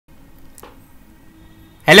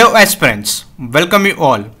Hello aspirants, welcome you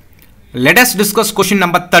all. Let us discuss question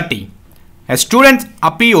number 30. A student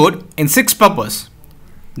appeared in 6 papers.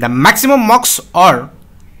 The maximum marks are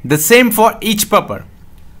the same for each paper.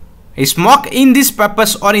 His mark in these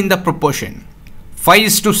papers are in the proportion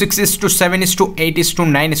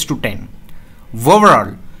 5:6:7:8:9:10.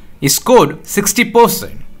 Overall, he scored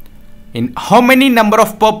 60%. In how many number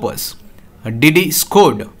of papers did he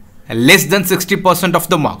scored less than 60% of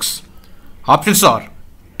the marks? Options are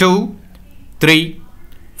 2, 3,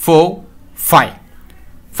 4, 5.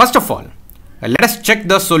 First of all, let us check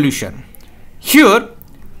the solution. Here,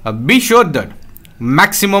 be sure that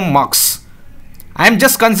maximum marks. I am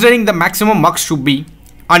just considering the maximum marks should be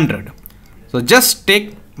 100. So just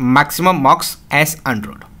take maximum marks as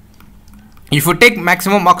 100. If you take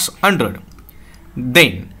maximum marks 100,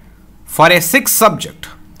 then for a 6 subject,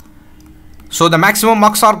 so the maximum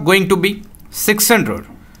marks are going to be 600.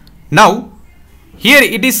 Now, here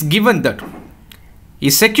it is given that he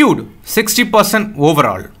secured 60%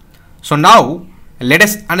 overall. So now let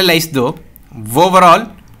us analyze the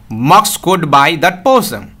overall marks scored by that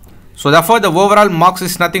person. So therefore the overall marks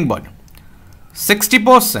is nothing but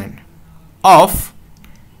 60% of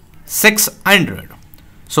 600.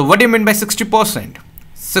 So what do you mean by 60%?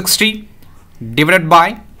 60 divided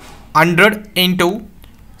by 100 into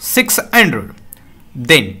 600.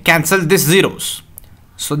 Then cancel these zeros.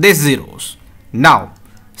 So these zeros. Now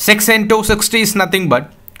 6 into 60 is nothing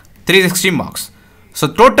but 360 marks. So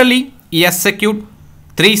totally he has secured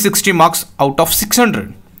 360 marks out of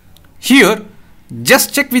 600. Here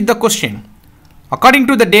just check with the question according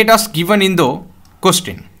to the data given in the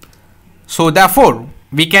question. So therefore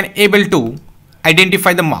we can able to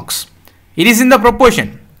identify the marks. It is in the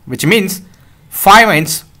proportion, which means 5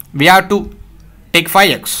 means we have to take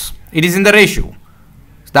 5x. It is in the ratio.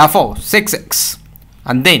 Therefore 6x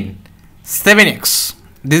and then 7x,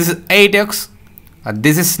 this is 8x,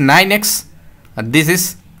 this is 9x, this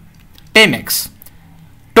is 10x.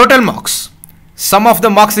 Total marks, sum of the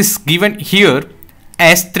marks is given here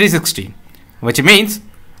as 360, which means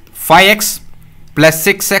 5x plus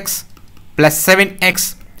 6x plus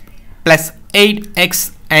 7x plus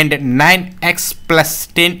 8x and 9x plus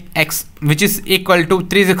 10x, which is equal to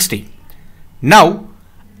 360. Now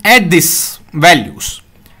add these values.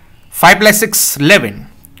 5 plus 6 11,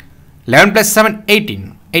 11 plus 7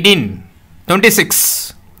 18, 18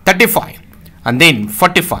 26, 35 and then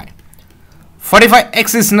 45.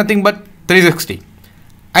 45x is nothing but 360.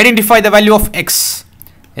 Identify the value of x.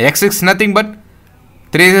 X is nothing but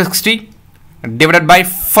 360 divided by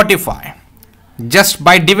 45. Just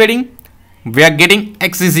by dividing we are getting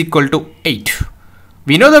x is equal to 8.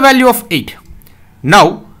 We know the value of 8.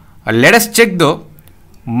 Now let us check the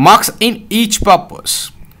marks in each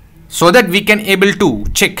purpose so that we can able to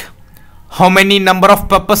check how many number of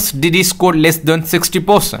papers did he score less than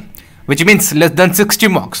 60%, which means less than 60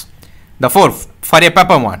 marks. Therefore for a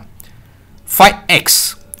paper 1,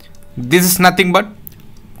 5x, this is nothing but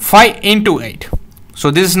 5 into 8. So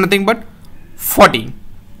this is nothing but 40.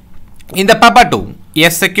 In the paper 2, he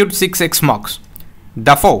has secured 6x marks.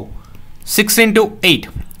 Therefore 6 into 8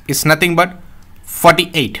 is nothing but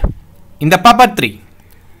 48. In the paper 3,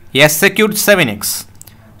 he has secured 7x.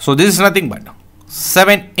 So this is nothing but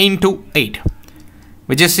 7 into 8,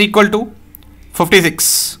 which is equal to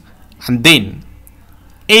 56. And then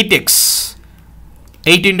 8x,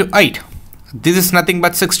 8 into 8, this is nothing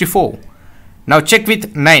but 64. Now check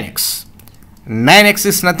with 9x. 9x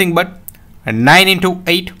is nothing but 9 into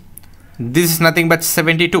 8, this is nothing but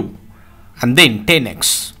 72. And then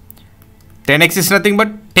 10x. 10x is nothing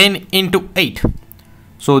but 10 into 8.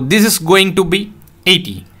 So this is going to be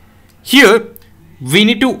 80. Here we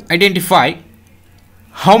need to identify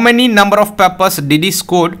how many number of papers did he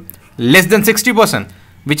scored less than 60%,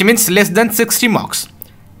 which means less than 60 marks.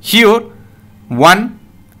 Here 1,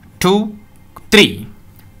 2, 3.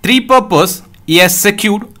 3 papers he has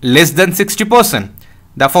secured less than 60%.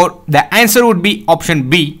 Therefore the answer would be option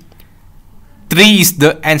B. 3 is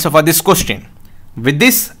the answer for this question. With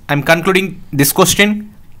this I am concluding this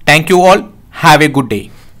question. Thank you all. Have a good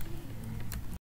day.